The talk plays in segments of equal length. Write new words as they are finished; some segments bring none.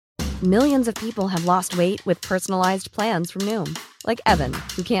Millions of people have lost weight with personalized plans from Noom. Like Evan,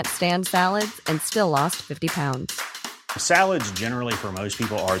 who can't stand salads and still lost 50 pounds. Salads generally for most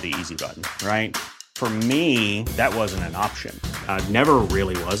people are the easy button, right? For me, that wasn't an option. I never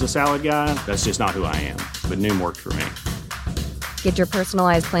really was a salad guy. That's just not who I am. But Noom worked for me. Get your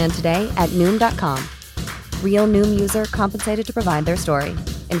personalized plan today at Noom.com. Real Noom user compensated to provide their story.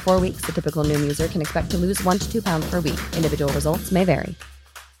 In 4 weeks, the typical Noom user can expect to lose 1 to 2 pounds per week. Individual results may vary.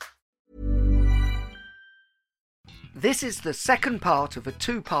 This is the second part of a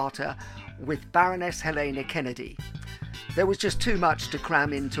two-parter with Baroness Helena Kennedy. There was just too much to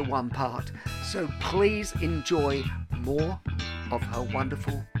cram into one part, so please enjoy more of her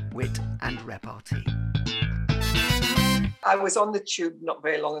wonderful wit and repartee. I was on the tube not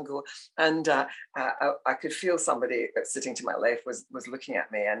very long ago, and I could feel somebody sitting to my left was looking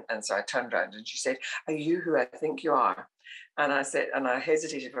at me, and so I turned around and she said, "Are you who I think you are?" And I said, and I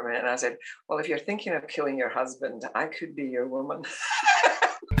hesitated for a minute, and I said, "Well, if you're thinking of killing your husband, I could be your woman."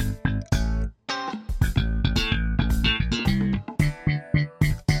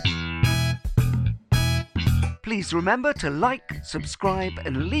 Please remember to like, subscribe,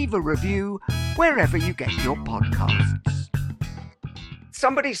 and leave a review wherever you get your podcasts.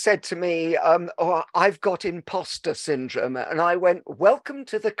 Somebody said to me, "Oh, I've got imposter syndrome," and I went, "Welcome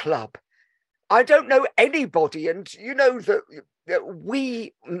to the club." I don't know anybody, and you know that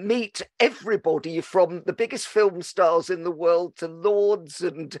we meet everybody from the biggest film stars in the world to lords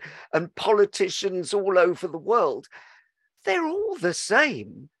and politicians all over the world. They're all the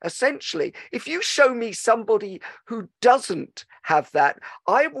same, essentially. If you show me somebody who doesn't have that,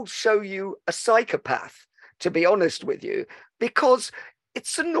 I will show you a psychopath, to be honest with you, because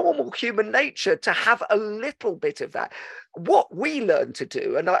it's a normal human nature to have a little bit of that. What we learn to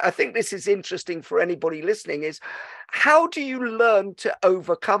do, and I think this is interesting for anybody listening, is how do you learn to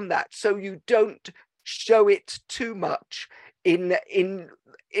overcome that so you don't show it too much in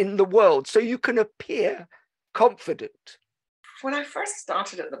the world, so you can appear confident? When I first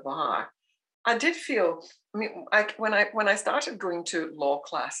started at the bar, I did feel, when I started going to law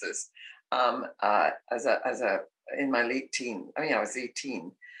classes in my late teen, I was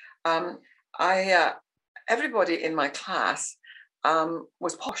 18. Everybody in my class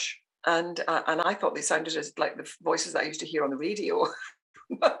was posh, and I thought they sounded as like the voices that I used to hear on the radio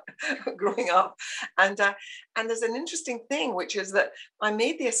growing up. And there's an interesting thing, which is that I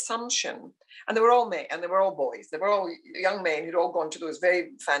made the assumption, and they were all men, and they were all boys, they were all young men who'd all gone to those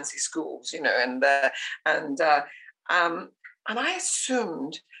very fancy schools, and I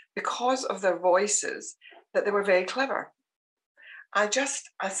assumed, because of their voices, that they were very clever. I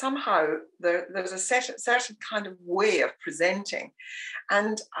somehow, there's a certain kind of way of presenting,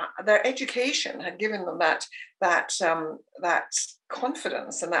 and their education had given them that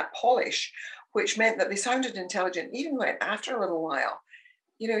confidence and that polish, which meant that they sounded intelligent, even when after a little while,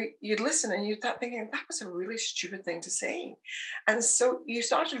 you'd listen and you'd start thinking, that was a really stupid thing to say. And so you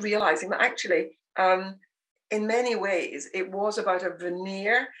started realizing that actually, in many ways, it was about a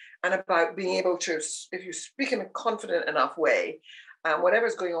veneer and about being able to, if you speak in a confident enough way,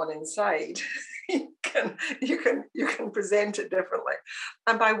 whatever's going on inside, you can present it differently.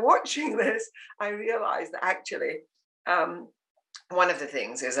 And by watching this, I realized that actually, one of the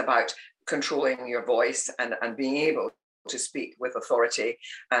things is about controlling your voice and being able to speak with authority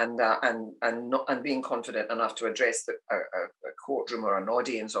and being confident enough to address a courtroom or an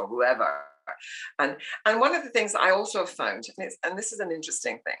audience or whoever. And one of the things that I also have found, and this is an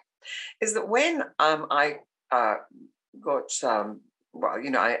interesting thing, is that when I got I'm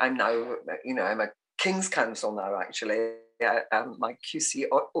now, I'm a King's Counsel now, actually. My QC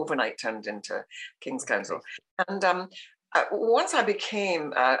overnight turned into King's Counsel. And once I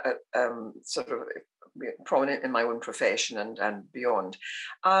became sort of prominent in my own profession and beyond,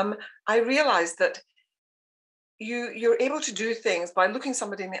 I realized that you're able to do things by looking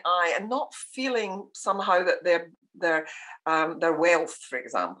somebody in the eye and not feeling somehow that their wealth, for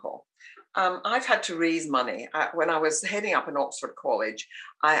example. I've had to raise money. When I was heading up in Oxford College,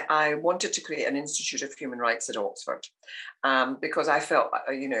 I wanted to create an Institute of Human Rights at Oxford because I felt,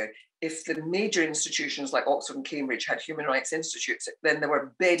 if the major institutions like Oxford and Cambridge had human rights institutes, then they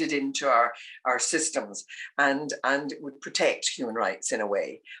were bedded into our systems and would protect human rights in a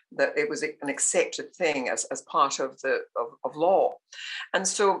way that it was an accepted thing as part of law. And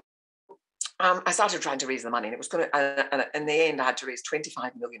so I started trying to raise the money, and it was going to. And in the end, I had to raise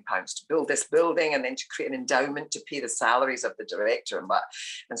 £25 million to build this building, and then to create an endowment to pay the salaries of the director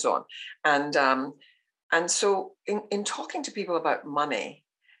and so on. And so, in talking to people about money,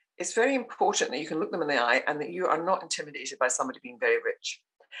 it's very important that you can look them in the eye and that you are not intimidated by somebody being very rich.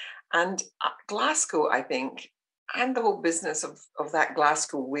 And Glasgow, I think, and the whole business of that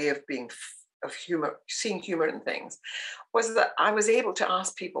Glasgow way of being, of humor, seeing humor in things, was that I was able to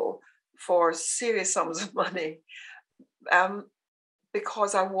ask people for serious sums of money,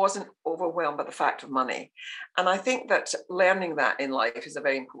 because I wasn't overwhelmed by the fact of money. And I think that learning that in life is a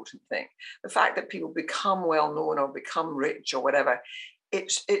very important thing. The fact that people become well known or become rich or whatever,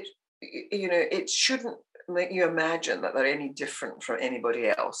 it shouldn't make you imagine that they're any different from anybody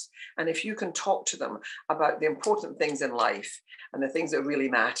else. And if you can talk to them about the important things in life and the things that really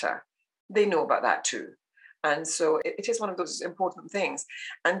matter, they know about that too. And so it is one of those important things.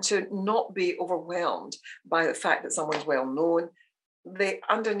 And to not be overwhelmed by the fact that someone's well known, they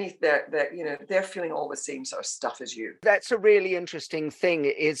underneath they're feeling all the same sort of stuff as you. That's a really interesting thing,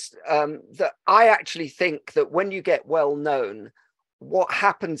 is that I actually think that when you get well known, what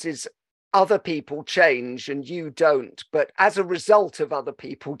happens is other people change and you don't. But as a result of other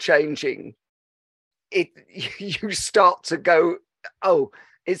people changing, you start to go, oh,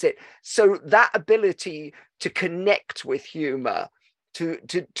 is it? So that ability to connect with humor, to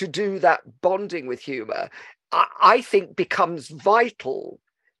do that bonding with humor, I think becomes vital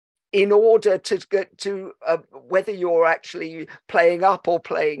in order to get to whether you're actually playing up or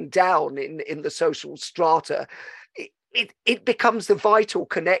playing down in the social strata. It becomes the vital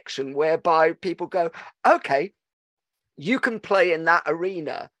connection whereby people go, okay, you can play in that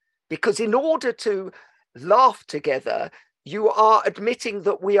arena, because in order to laugh together, you are admitting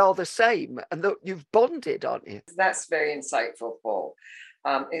that we are the same and that you've bonded, aren't you? That's very insightful, Paul.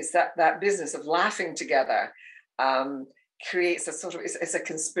 It's that business of laughing together creates a sort of, it's a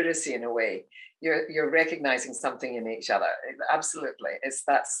conspiracy in a way. You're recognizing something in each other. Absolutely.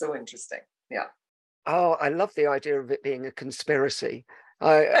 That's so interesting. Yeah. Oh, I love the idea of it being a conspiracy.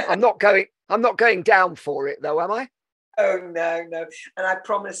 I'm not going down for it though, am I? Oh, no. And I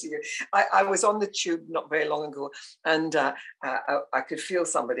promise you, I was on the tube not very long ago, and I could feel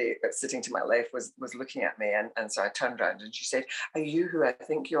somebody sitting to my left was looking at me. And so I turned around and she said, "Are you who I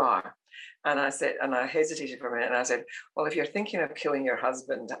think you are?" And I said, and I hesitated for a minute, and I said, "Well, if you're thinking of killing your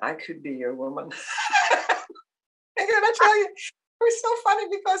husband, I could be your woman." And I tell you, it was so funny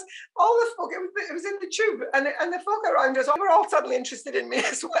because all the folk, it was in the tube, and the folk around us, were all suddenly interested in me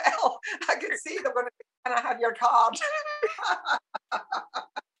as well. I could see them going, "Can I have your card?"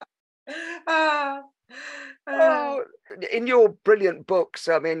 Oh, in your brilliant books,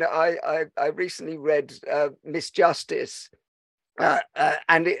 I mean, I recently read Miss Justice,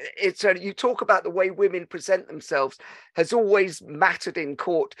 and it's you talk about the way women present themselves has always mattered in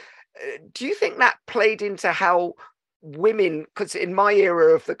court. Do you think that played into how women, because in my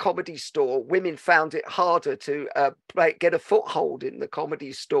era of the Comedy Store, women found it harder to get a foothold in the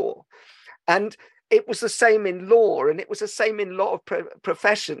Comedy Store, and it was the same in law, and it was the same in a lot of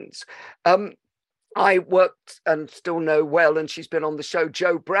professions. I worked and still know well, and she's been on the show,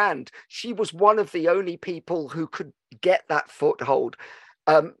 Jo Brand. She was one of the only people who could get that foothold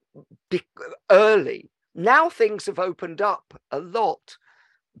early. Now things have opened up a lot,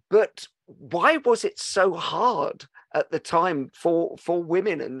 but why was it so hard at the time for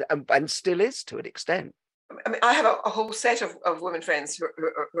women, and still is to an extent? I mean, I have a whole set of women friends who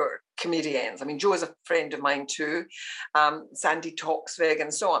are comedians. I mean, Jo is a friend of mine too, Sandy Toksvig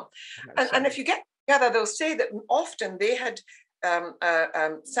and so on. And if you get together, they'll say that often they had,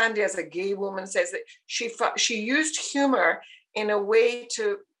 Sandy as a gay woman says that she used humor in a way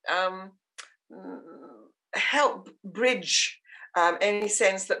to help bridge any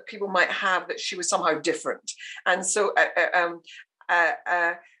sense that people might have that she was somehow different. And so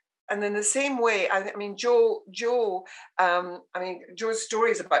and in the same way, I mean, Jo's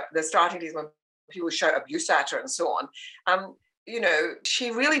stories about the starting days when people shout abuse at her and so on,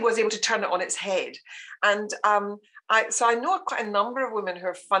 she really was able to turn it on its head. And I know quite a number of women who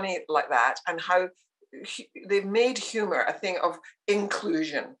are funny like that, and how they've made humor a thing of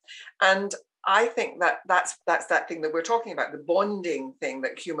inclusion. And I think that's that thing that we're talking about, the bonding thing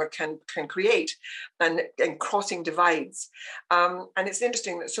that humor can create, and crossing divides. And it's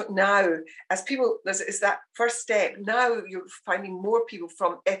interesting that so now, as people, it's that first step. Now you're finding more people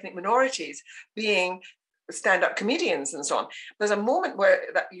from ethnic minorities being stand-up comedians and so on. There's a moment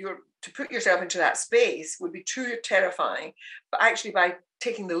where that to put yourself into that space would be too terrifying, but actually by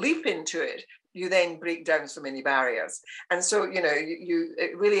taking the leap into it, you then break down so many barriers. And so,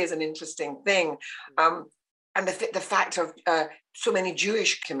 it really is an interesting thing. And the fact of so many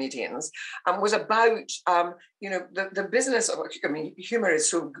Jewish comedians was about, the business of, humor is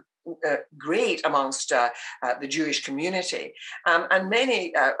so great amongst the Jewish community. And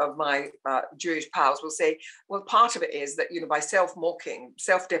many of my Jewish pals will say, well, part of it is that, by self-mocking,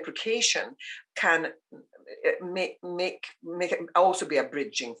 self-deprecation can make it also be a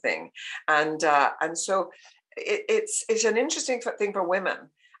bridging thing. And so it's an interesting thing for women.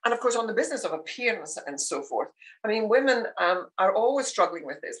 And of course, on the business of appearance and so forth, I mean, women are always struggling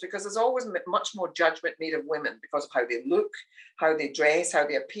with this because there's always much more judgment made of women because of how they look, how they dress, how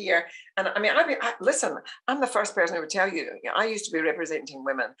they appear. And I mean, listen, I'm the first person who would tell you, I used to be representing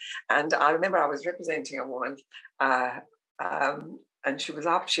women. And I remember I was representing a woman and she was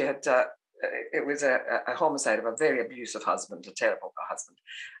up, she had... it was a homicide of a very abusive husband, a terrible husband.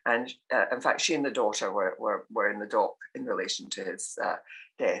 And in fact, she and the daughter were in the dock in relation to his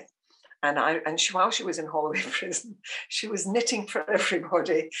death. And while she was in Holloway prison, she was knitting for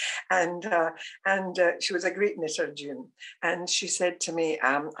everybody. And she was a great knitter, June. And she said to me,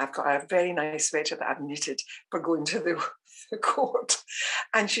 I've got a very nice sweater that I've knitted for going to the court.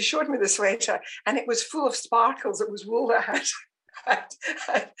 And she showed me the sweater and it was full of sparkles. It was wool that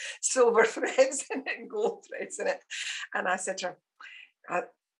had silver threads in it and gold threads in it. And I said to her,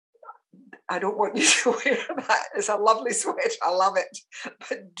 I don't want you to wear that. It's a lovely sweater. I love it.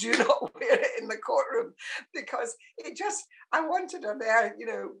 But do not wear it in the courtroom because I wanted her there,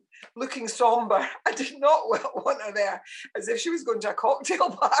 looking somber. I did not want her there as if she was going to a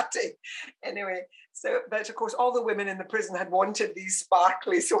cocktail party. Anyway, but of course, all the women in the prison had wanted these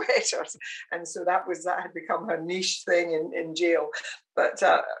sparkly sweaters. And so that had become her niche thing in jail. But,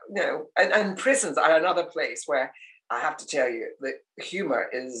 and prisons are another place where I have to tell you that humor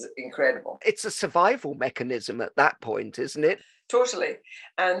is incredible. It's a survival mechanism at that point, isn't it? Totally.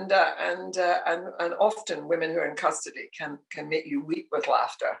 And often women who are in custody can make you weep with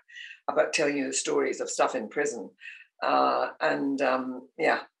laughter about telling you the stories of stuff in prison.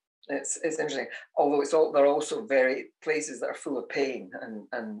 It's interesting. Although they're also very places that are full of pain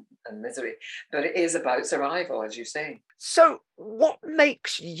and misery. But it is about survival, as you say. So what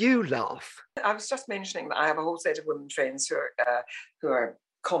makes you laugh? I was just mentioning that I have a whole set of women friends who are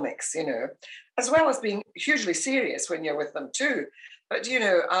comics, as well as being hugely serious when you're with them too. But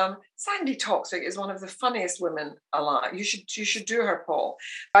Sandy Toksvig is one of the funniest women alive. You should do her, Paul.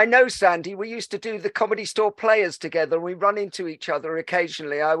 I know Sandy. We used to do the Comedy Store Players together. We run into each other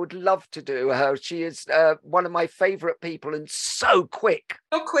occasionally. I would love to do her. She is one of my favourite people and so quick.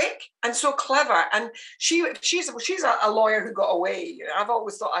 So quick and so clever. And she's a lawyer who got away. I've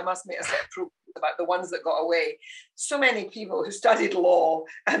always thought I must make a set of programs about the ones that got away. So many people who studied law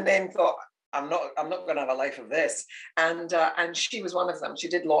and then thought, I'm not going to have a life of this. And she was one of them. She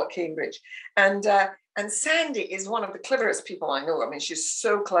did law at Cambridge. And Sandy is one of the cleverest people I know. I mean, she's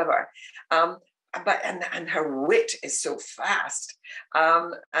so clever. But her wit is so fast.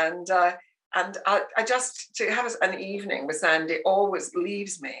 And I just, to have an evening with Sandy always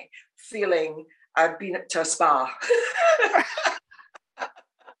leaves me feeling I've been to a spa.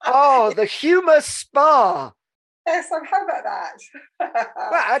 Oh, the humour spa. Yes, how about that?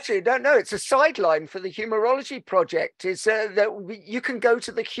 Well, actually, I don't know. It's a sideline for the Humorology Project. Is that you can go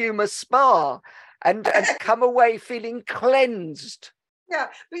to the humour spa and come away feeling cleansed. Yeah,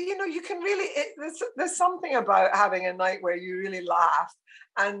 but you can really. There's something about having a night where you really laugh,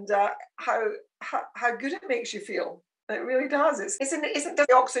 and how good it makes you feel. It really does. Isn't the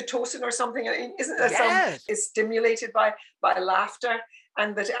oxytocin or something? Isn't there something is stimulated by laughter,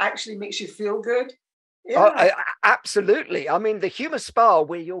 and that it actually makes you feel good? Yeah. Oh, absolutely. I mean, the humour spa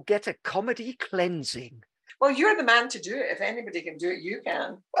where you'll get a comedy cleansing. Well, you're the man to do it. If anybody can do it, you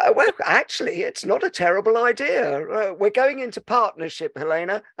can. Well, actually, it's not a terrible idea. We're going into partnership,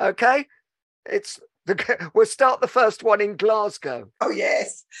 Helena. Okay, we'll start the first one in Glasgow. Oh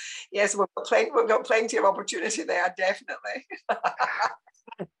yes, we've got plenty of opportunity there, definitely.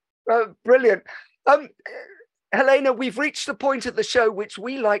 Brilliant. Helena, we've reached the point of the show which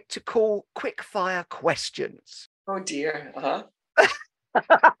we like to call quick-fire questions. Oh, dear. Uh-huh.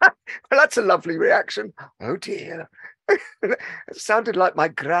 Well, that's a lovely reaction. Oh, dear. It sounded like my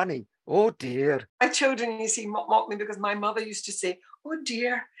granny. Oh, dear. My children, you see, mock me because my mother used to say, oh,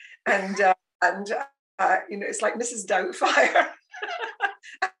 dear. And it's like Mrs. Doubtfire.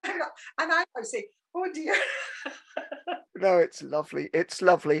 and I would say, oh, dear. No, it's lovely. It's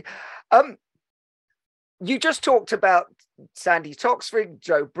lovely. You just talked about Sandy Toksvig,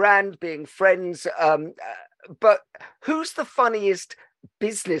 Joe Brand being friends, but who's the funniest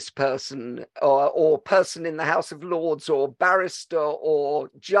business person or person in the House of Lords or barrister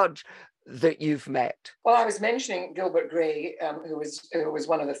or judge that you've met? Well, I was mentioning Gilbert Gray, who was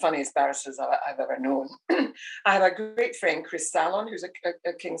one of the funniest barristers I've ever known. I have a great friend, Chris Sallon, who's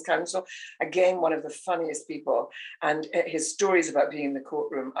a King's Counsel, again, one of the funniest people, and his stories about being in the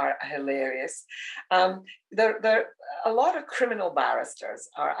courtroom are hilarious. There a lot of criminal barristers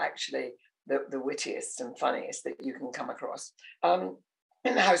are actually the wittiest and funniest that you can come across in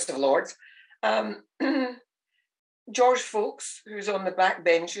the House of Lords. George Folks, who's on the back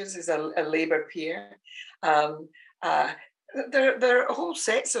benches, is a Labour peer. There are whole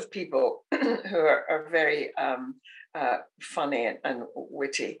sets of people who are very funny and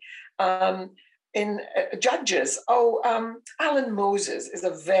witty. In judges, Alan Moses is a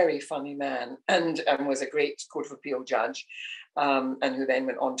very funny man and was a great Court of Appeal judge. And who then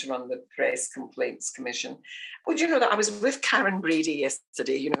went on to run the Press Complaints Commission. Well, do you know that I was with Karen Brady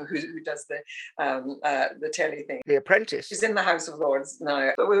yesterday, you know, who does the telly thing. The Apprentice. She's in the House of Lords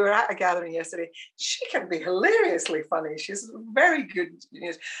now. But we were at a gathering yesterday. She can be hilariously funny. She's very good. You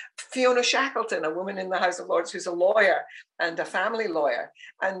know, Fiona Shackleton, a woman in the House of Lords who's a lawyer and a family lawyer.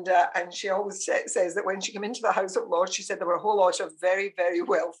 And she always says that when she came into the House of Lords, she said there were a whole lot of very, very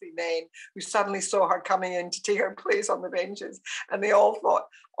wealthy men who suddenly saw her coming in to take her place on the benches. And they all thought,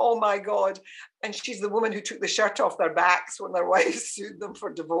 oh my God. And she's the woman who took the shirt off their backs when their wives sued them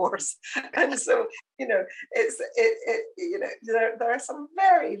for divorce. And so, you know, there are some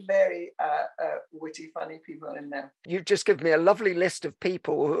very, very witty, funny people in there. You've just given me a lovely list of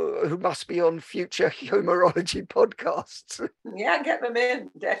people who must be on future humorology podcasts. Yeah, get them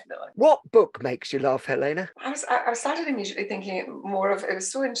in, definitely. What book makes you laugh, Helena? I started immediately thinking more of, it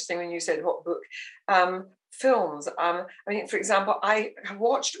was so interesting when you said what book. Films. I mean, for example, I have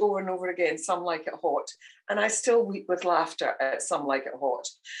watched over and over again Some Like It Hot, and I still weep with laughter at Some Like It Hot.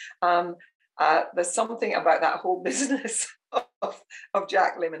 There's something about that whole business of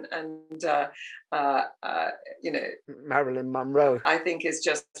Jack Lemmon and Marilyn Monroe. I think is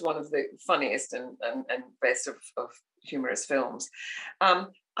just one of the funniest and best of humorous films.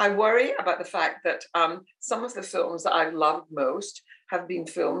 I worry about the fact that some of the films that I've loved most have been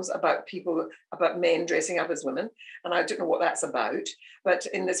films about men dressing up as women. And I don't know what that's about. But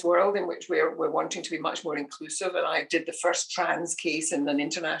in this world in which we're wanting to be much more inclusive, and I did the first trans case in an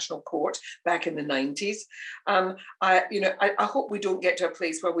international court back in the 90s, I hope we don't get to a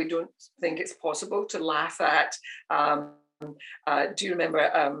place where we don't think it's possible to laugh at. Do you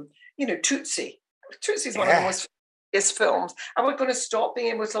remember, Tootsie? Tootsie's one of the most films. Are we going to stop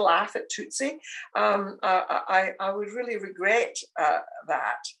being able to laugh at Tootsie? I would really regret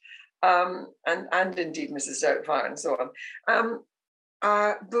that. And indeed Mrs. Doubtfire and so on.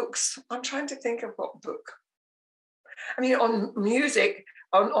 Books. I'm trying to think of what book. I mean, on music,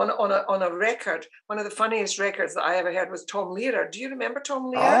 on a record, one of the funniest records that I ever heard was Tom Lehrer. Do you remember Tom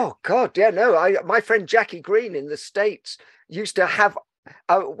Lehrer? Oh God, yeah, no. My friend Jackie Green in the States used to have.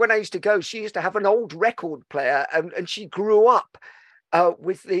 When I used to go, she used to have an old record player, and she grew up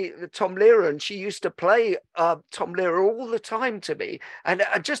with the Tom Lehrer, and she used to play Tom Lehrer all the time to me. And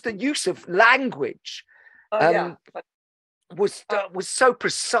just the use of language was so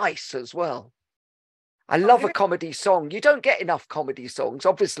precise as well. I love a comedy song. You don't get enough comedy songs.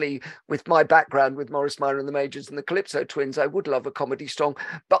 Obviously, with my background with Morris Minor and the Majors and the Calypso Twins, I would love a comedy song.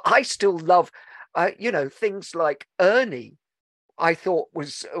 But I still love, things like Ernie. I thought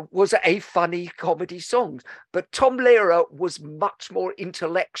was a funny comedy song, but Tom Lehrer was much more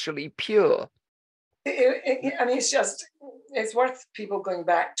intellectually pure. It's worth people going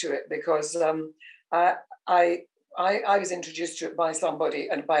back to it because I was introduced to it by somebody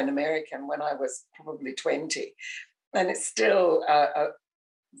and by an American when I was probably 20, and it still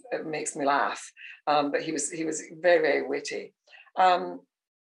it makes me laugh. But he was very, very witty.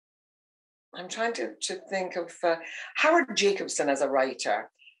 I'm trying to think of Howard Jacobson as a writer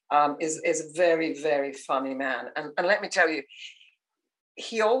is a very, very funny man. And let me tell you,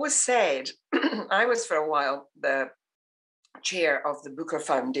 he always said, I was for a while the chair of the Booker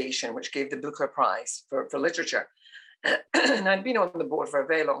Foundation, which gave the Booker Prize for literature. And I'd been on the board for a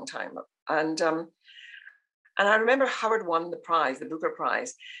very long time. And I remember Howard won the prize, the Booker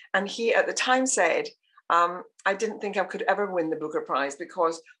Prize. And he at the time said, I didn't think I could ever win the Booker Prize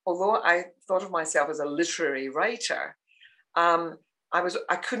because although I thought of myself as a literary writer, I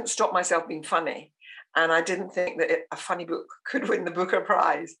couldn't stop myself being funny. And I didn't think that a funny book could win the Booker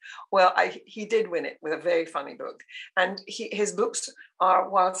Prize. Well, he did win it with a very funny book. And his books are,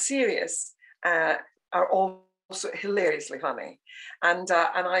 while serious, are also hilariously funny. And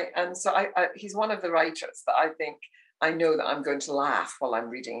he's one of the writers that I think I know that I'm going to laugh while I'm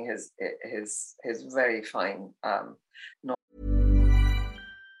reading his very fine novel.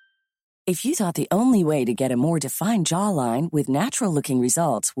 If you thought the only way to get a more defined jawline with natural-looking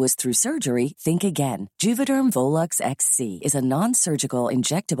results was through surgery, think again. Juvederm Volux XC is a non-surgical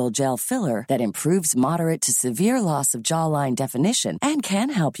injectable gel filler that improves moderate to severe loss of jawline definition and can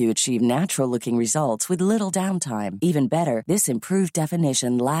help you achieve natural-looking results with little downtime. Even better, this improved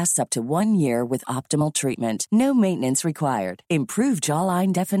definition lasts up to 1 year with optimal treatment. No maintenance required. Improve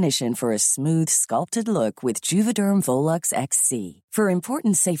jawline definition for a smooth, sculpted look with Juvederm Volux XC. For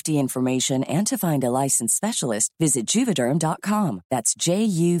important safety information and to find a licensed specialist, visit Juvederm.com. That's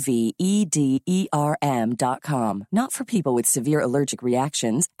JUVEDERM.com. Not for people with severe allergic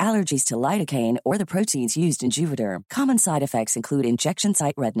reactions, allergies to lidocaine, or the proteins used in Juvederm. Common side effects include injection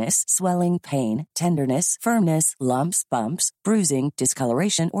site redness, swelling, pain, tenderness, firmness, lumps, bumps, bruising,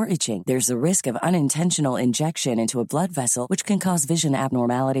 discoloration, or itching. There's a risk of unintentional injection into a blood vessel, which can cause vision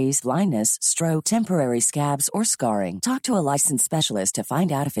abnormalities, blindness, stroke, temporary scabs, or scarring. Talk to a licensed specialist to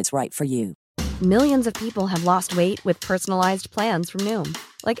find out if it's right for you. Millions of people have lost weight with personalized plans from Noom.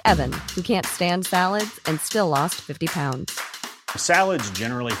 Like Evan, who can't stand salads and still lost 50 pounds. Salads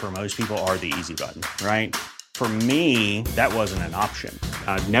generally for most people are the easy button, right? For me, that wasn't an option.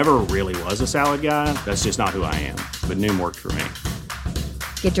 I never really was a salad guy. That's just not who I am. But Noom worked for me.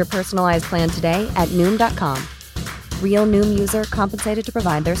 Get your personalized plan today at Noom.com. Real Noom user compensated to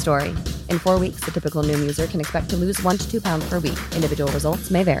provide their story. In 4 weeks, the typical Noom user can expect to lose 1 to 2 pounds per week. Individual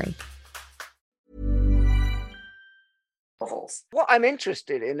results may vary. Novels. What I'm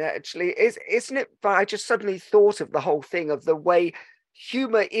interested in actually isn't it, but I just suddenly thought of the whole thing of the way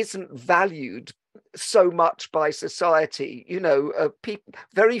humor isn't valued so much by society. You know,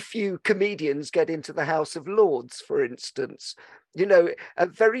 very few comedians get into the House of Lords, for instance. You know,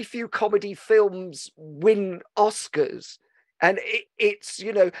 very few comedy films win Oscars. And it's,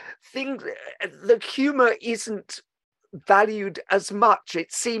 you know, the humor isn't valued as much.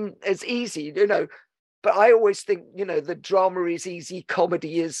 It seemed as easy, you know, but I always think, you know, the drama is easy,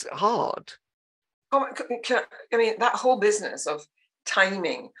 comedy is hard. I mean, that whole business of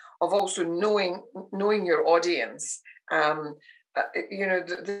timing, of also knowing your audience, you know,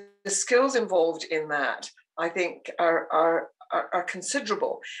 the skills involved in that, I think, are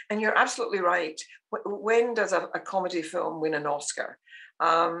considerable. And you're absolutely right. When does a comedy film win an Oscar?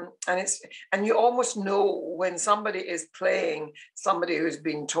 And you almost know when somebody is playing somebody who's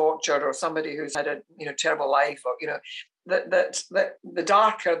been tortured or somebody who's had a terrible life, or that the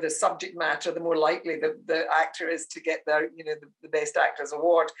darker the subject matter, the more likely the actor is to get the Best Actors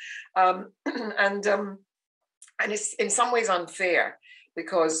award. And it's in some ways unfair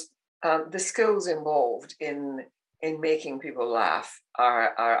because the skills involved in making people laugh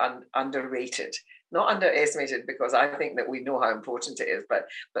are underrated, not underestimated, because I think that we know how important it is, but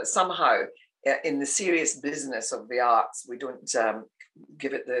somehow in the serious business of the arts, we don't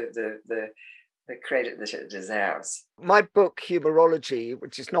give it the credit that it deserves. My book, Humorology,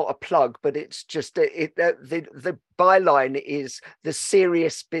 which is not a plug, but it's just the byline is The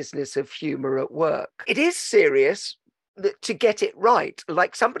Serious Business of Humor at Work. It is serious to get it right.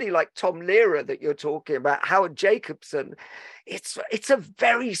 Like somebody like Tom Lehrer that you're talking about, Howard Jacobson, it's a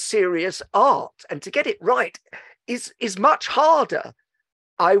very serious art, and to get it right is much harder,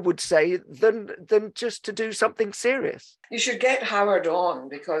 I would say, than just to do something serious. You should get Howard on,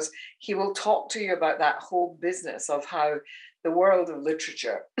 because he will talk to you about that whole business of how the world of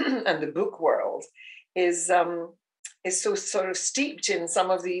literature and the book world is so sort of steeped in some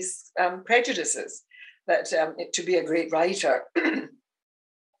of these prejudices that to be a great writer,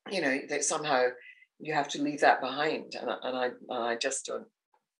 that somehow you have to leave that behind, and I just don't.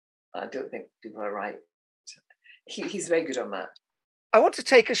 I don't think people are right. He's very good on that. I want to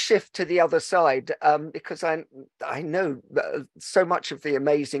take a shift to the other side because I know so much of the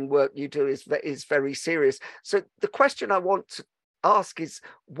amazing work you do is very serious. So the question I want to ask is,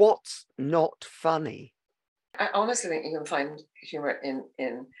 what's not funny? I honestly think you can find humor in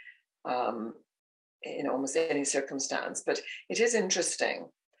almost any circumstance, but it is interesting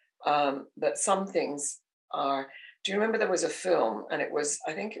that some things are. Do you remember there was a film, and I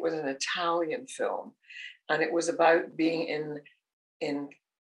think it was an Italian film, and it was about being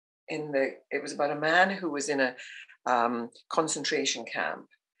it was about a man who was in a concentration camp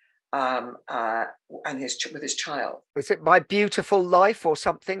and with his child. Was it My Beautiful Life or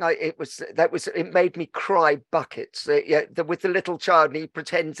something? It made me cry buckets. With the little child, and he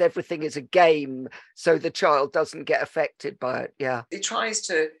pretends everything is a game so the child doesn't get affected by it. Yeah, he tries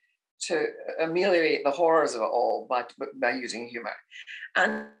to ameliorate the horrors of it all by using humor.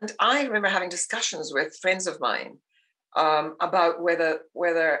 And I remember having discussions with friends of mine about whether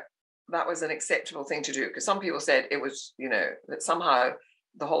that was an acceptable thing to do, because some people said it was, that somehow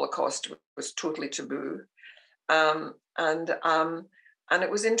the Holocaust was totally taboo. And it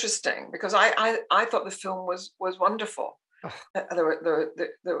was interesting because I thought the film was wonderful.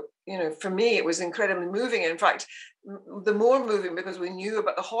 For me, it was incredibly moving. In fact, the more moving because we knew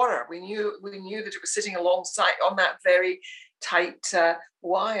about the horror. We knew that it was sitting alongside on that very tight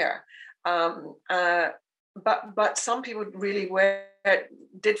wire. But some people really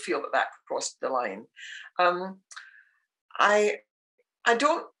did feel that crossed the line. I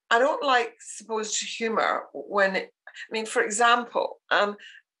don't like supposed humor when. For example,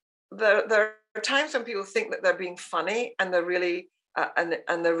 there are times when people think that they're being funny and they're really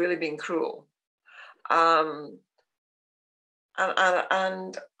and they're really being cruel. And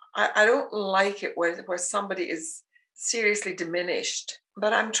I don't like it where somebody is seriously diminished.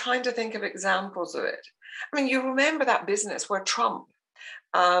 But I'm trying to think of examples of it. You remember that business where Trump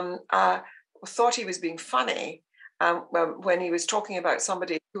thought he was being funny when he was talking about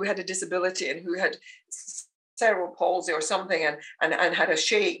somebody who had a disability and who had cerebral palsy or something and had a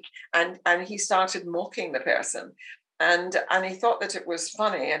shake, and he started mocking the person. And he thought that it was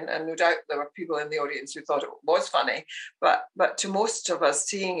funny, and no doubt there were people in the audience who thought it was funny, but to most of us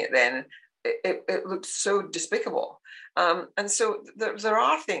seeing it then, it looked so despicable. And so there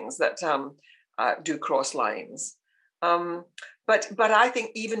are things that do cross lines. But I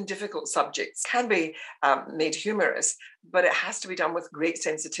think even difficult subjects can be made humorous, but it has to be done with great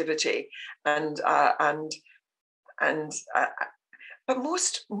sensitivity but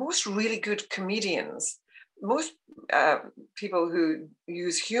most really good comedians, most people who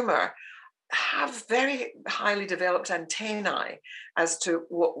use humor have very highly developed antennae as to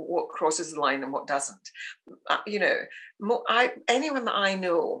what crosses the line and what doesn't. Anyone that I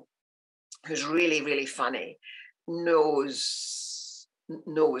know who's really, really funny knows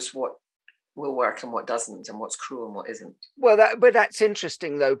what will work and what doesn't, and what's cruel and what isn't. Well, that's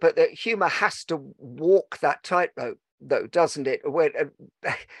interesting though. But that humor has to walk that tightrope, though, doesn't it?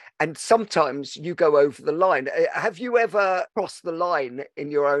 And sometimes you go over the line. Have you ever crossed the line in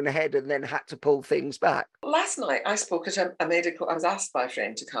your own head and then had to pull things back? Last night I spoke at a medical. I was asked by a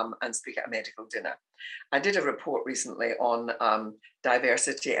friend to come and speak at a medical dinner. I did a report recently on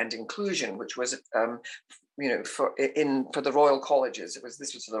diversity and inclusion, which was for the Royal Colleges.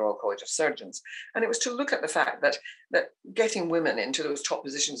 This was for the Royal College of Surgeons, and it was to look at the fact that getting women into those top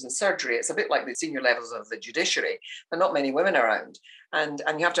positions in surgery, it's a bit like the senior levels of the judiciary. There are not many women around, and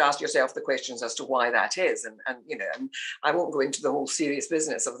you have to ask yourself the questions as to why that is. And I won't go into the whole serious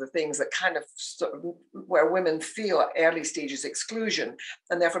business of the things that kind of where women feel at early stages exclusion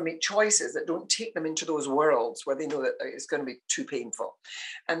and therefore make choices that don't take them into those worlds where they know that it's going to be too painful.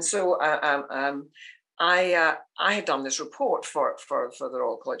 And so I had done this report for the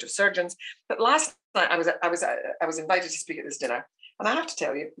Royal College of Surgeons, but last night I was invited to speak at this dinner, and I have to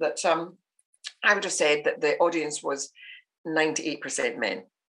tell you that I would have said that the audience was 98% men,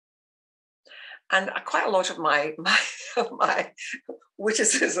 and quite a lot of my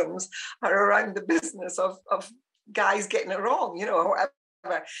witticisms are around the business of guys getting it wrong, or whatever.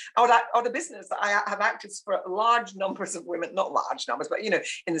 Or the business that I have acted for large numbers of women, not large numbers, but in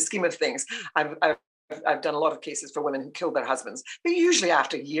the scheme of things, I've done a lot of cases for women who killed their husbands, but usually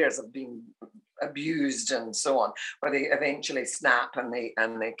after years of being abused and so on, where they eventually snap and they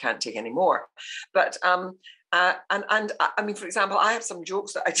can't take any more. But for example, I have some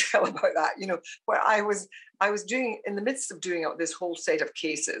jokes that I tell about that, where I was doing, in the midst of doing this whole set of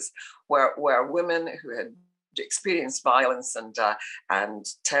cases where women who had experienced violence and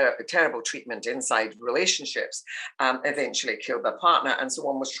terrible treatment inside relationships, eventually killed their partner, and so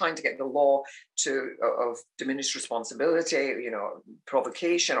one was trying to get the law of diminished responsibility,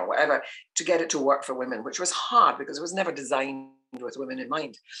 provocation or whatever, to get it to work for women, which was hard because it was never designed with women in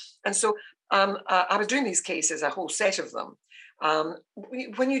mind. And so I was doing these cases, a whole set of them.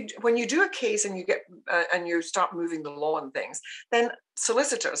 When you do a case and you get and you start moving the law and things, then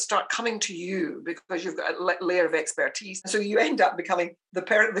solicitors start coming to you because you've got a layer of expertise. So you end up becoming the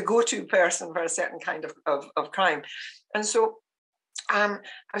go-to person for a certain kind of crime. And so I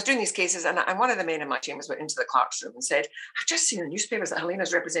was doing these cases, and one of the men in my team went into the clerk's room and said, "I've just seen in the newspapers that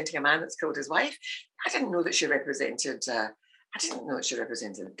Helena's representing a man that's killed his wife. I didn't know that she represented." I didn't know that she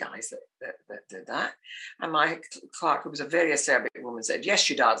represented guys that did that. And my clerk, who was a very acerbic woman, said, "Yes,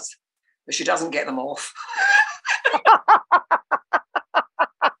 she does, but she doesn't get them off."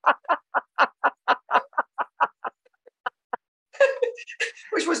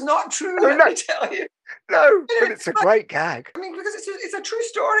 Which was not true, let me tell you. No, but it's a great gag. Because it's a true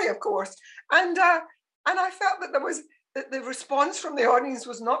story, of course. And I felt that there was the response from the audience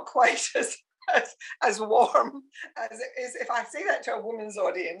was not quite as warm as it is if I say that to a woman's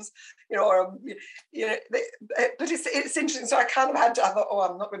audience, or but it's interesting. So I kind of had to. I thought, oh,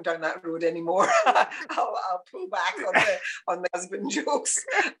 I'm not going down that road anymore. I'll pull back on the husband jokes,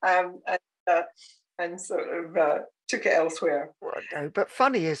 and sort of took it elsewhere. Well, no, but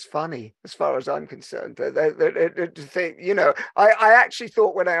funny is funny, as far as I'm concerned. I actually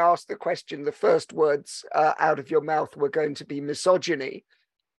thought when I asked the question, the first words out of your mouth were going to be misogyny.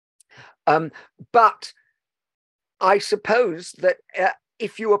 But I suppose that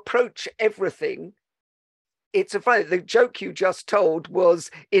if you approach everything, it's funny. The joke you just told was,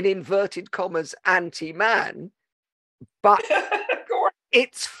 in inverted commas, anti-man, but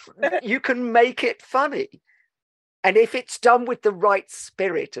you can make it funny. And if it's done with the right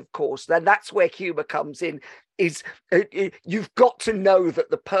spirit, of course, then that's where humor comes in. You've got to know that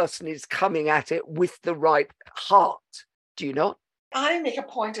the person is coming at it with the right heart. Do you not? I make a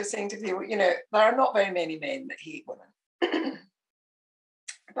point of saying to people, there are not very many men that hate women.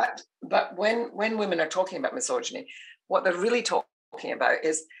 but when women are talking about misogyny, what they're really talking about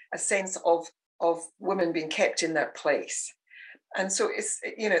is a sense of women being kept in their place. And so it's,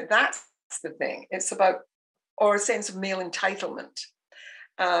 that's the thing. It's about, or a sense of male entitlement.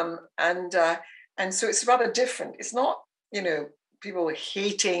 And so it's rather different. It's not, people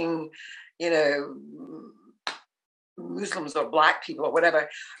hating, Muslims or black people or whatever,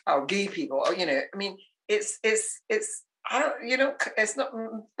 or gay people, or, it's not,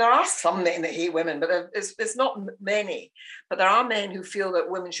 there are some men that hate women, but it's not many. But there are men who feel that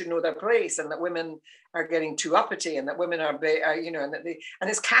women should know their place, and that women are getting too uppity, and that women are and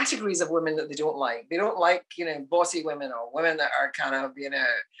it's categories of women that they don't like. They don't like, bossy women, or women that are kind of,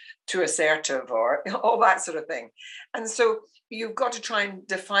 too assertive, or all that sort of thing. And so you've got to try and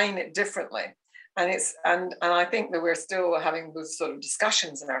define it differently. And I think that we're still having those sort of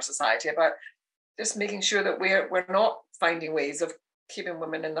discussions in our society about just making sure that we're not finding ways of keeping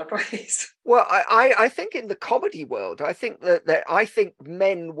women in their place. Well, I think in the comedy world, I think that I think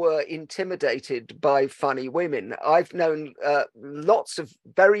men were intimidated by funny women. I've known lots of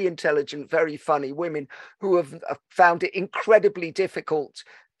very intelligent, very funny women who have found it incredibly difficult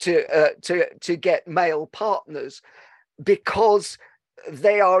to get male partners, because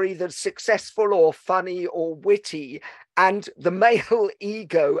they are either successful or funny or witty, and the male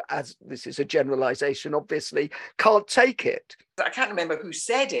ego, as this is a generalization, obviously, can't take it. I can't remember who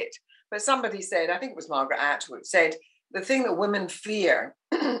said it, but somebody said, I think it was Margaret Atwood, said the thing that women fear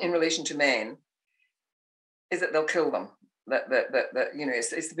in relation to men is that they'll kill them. That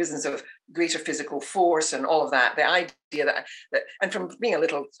it's the business of greater physical force and all of that. The idea that and from being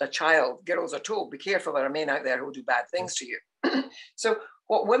a child, girls are told, be careful, there are men out there who will do bad things to you. So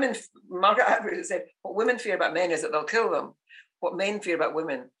what Margaret Atwood said, what women fear about men is that they'll kill them. What men fear about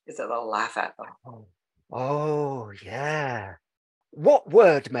women is that they'll laugh at them. Oh yeah. What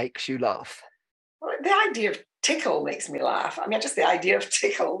word makes you laugh? Well, the idea of tickle makes me laugh. I mean, just the idea of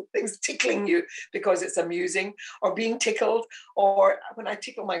things tickling you because it's amusing, or being tickled, or when I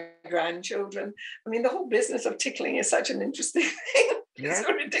tickle my grandchildren. I mean, the whole business of tickling is such an interesting thing. Yeah. It's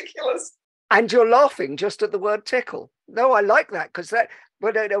so ridiculous. And you're laughing just at the word tickle. No, I like that, because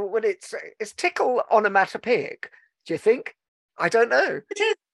when it's tickle onomatopoeic, do you think? I don't know. It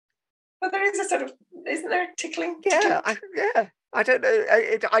is. But there is a sort of, isn't there, tickling? Yeah, I don't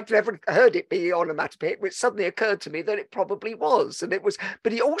know. I'd never heard it be onomatopoeic, which suddenly occurred to me that it probably was. And it was,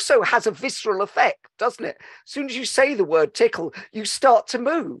 but it also has a visceral effect, doesn't it? As soon as you say the word tickle, you start to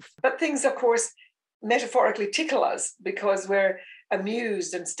move. But things, of course, metaphorically tickle us because we're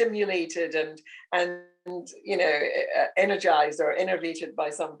amused and stimulated and energized or innervated by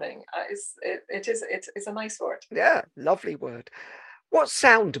something. It's a nice word. Yeah, lovely word. What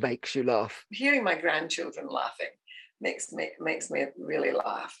sound makes you laugh? Hearing my grandchildren laughing makes me really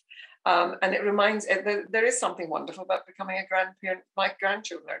laugh. And it reminds, there is something wonderful about becoming a grandparent. My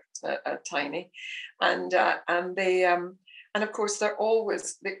grandchildren are tiny, and they and of course they're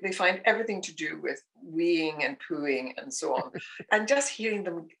always they find everything to do with weeing and pooing and so on, and just hearing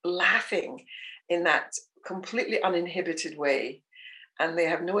them laughing in that completely uninhibited way, and they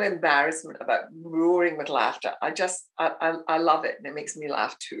have no embarrassment about roaring with laughter. I love it, and it makes me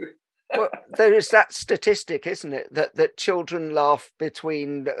laugh too. Well, there is that statistic, isn't it, that children laugh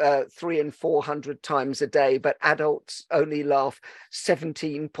between 300 and 400 times a day, but adults only laugh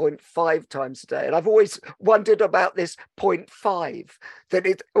 17.5 times a day. And I've always wondered about this 0.5,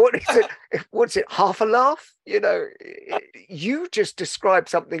 that what's it, half a laugh? You just described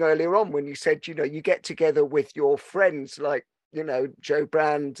something earlier on when you said, you get together with your friends, like Joe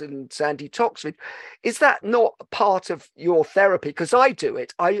Brand and Sandy Toxvid. Is that not part of your therapy? Because I do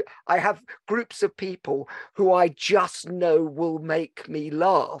it. I have groups of people who I just know will make me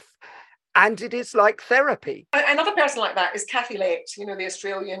laugh. And it is like therapy. Another person like that is Kathy Lake, the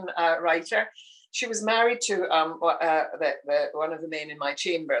Australian writer. She was married to one of the men in my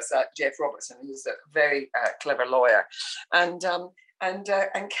chambers, Jeff Robertson, who's a very clever lawyer. And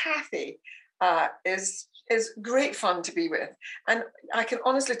Kathy is great fun to be with. And I can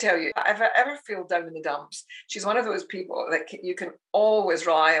honestly tell you, if I ever feel down in the dumps, she's one of those people that you can always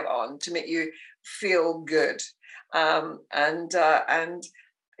rely on to make you feel good. I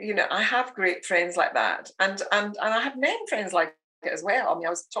have great friends like that. And I have men friends like it as well. I mean,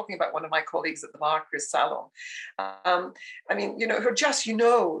 I was talking about one of my colleagues at the bar, Chris Salon. Who are just,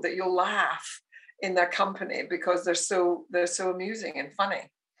 that you'll laugh in their company because they're so amusing and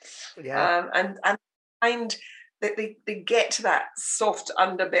funny. Yeah. And find that they get to that soft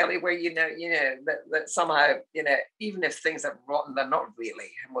underbelly where that somehow even if things are rotten, they're not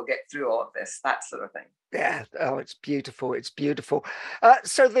really, and we'll get through all of this, that sort of thing. Yeah. Oh, it's beautiful. It's beautiful.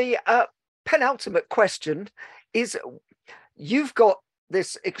 So the penultimate question is, you've got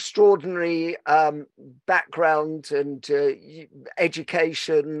this extraordinary background and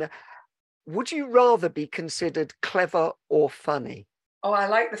education. Would you rather be considered clever or funny? Oh, I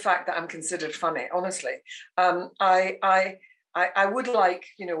like the fact that I'm considered funny, honestly. I would like,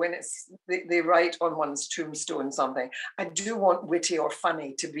 when they write on one's tombstone something, I do want witty or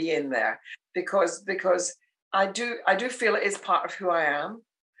funny to be in there because I do feel it is part of who I am,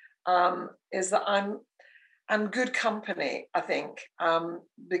 is that I'm good company, I think,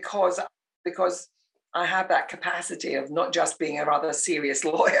 because I have that capacity of not just being a rather serious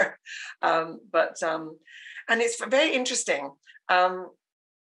lawyer, and it's very interesting.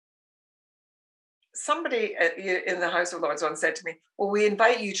 Somebody in the House of Lords once said to me, well, we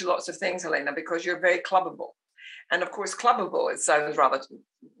invite you to lots of things, Helena, because you're very clubbable. And of course, clubbable, it sounds rather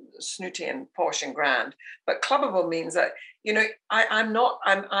snooty and posh and grand, but clubbable means that, I'm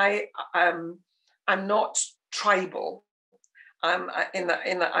not tribal.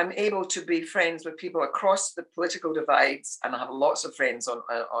 I'm able to be friends with people across the political divides, and I have lots of friends on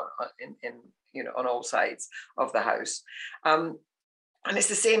all sides of the House. And it's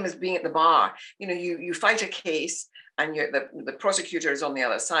the same as being at the bar. You fight a case, and the prosecutor is on the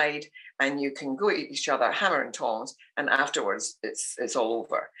other side, and you can go at each other hammer and tongs, and afterwards it's all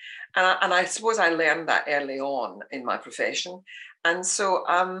over. And I suppose I learned that early on in my profession, and so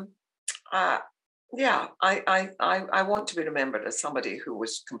I want to be remembered as somebody who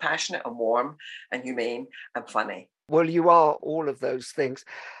was compassionate and warm and humane and funny. Well, you are all of those things.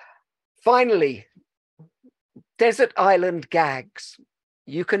 Finally, desert island gags.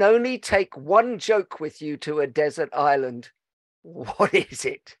 You can only take one joke with you to a desert island. What is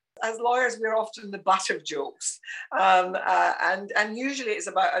it? As lawyers, we're often the butt of jokes, and usually it's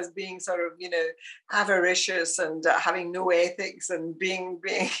about us being sort of avaricious and having no ethics and being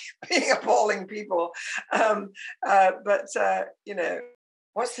appalling people. What's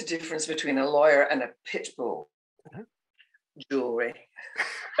the difference between a lawyer and a pit bull? Jewelry.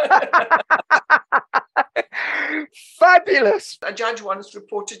 Fabulous. A judge once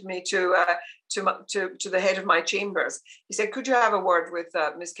reported me to the head of my chambers. He said, could you have a word with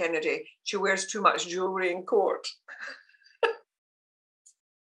Miss Kennedy? She wears too much jewelry in court.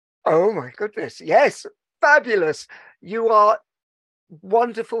 Oh my goodness. Yes. Fabulous. You are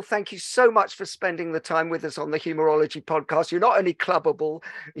wonderful. Thank you so much for spending the time with us on the Humorology podcast. You're not only clubbable,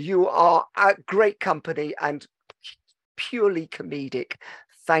 you are a great company and purely comedic.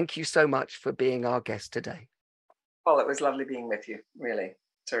 Thank you so much for being our guest today. Well, it was lovely being with you. Really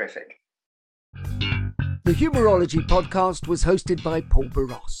terrific. The Humorology podcast was hosted by Paul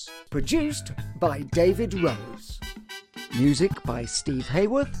Baroness, produced by David Rose, music by Steve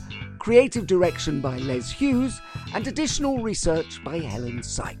Hayworth, creative direction by Les Hughes, and additional research by Helen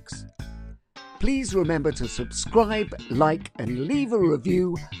Sykes. Please remember to subscribe, like, and leave a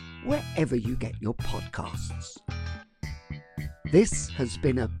review wherever you get your podcasts. This has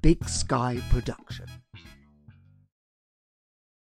been a Big Sky production.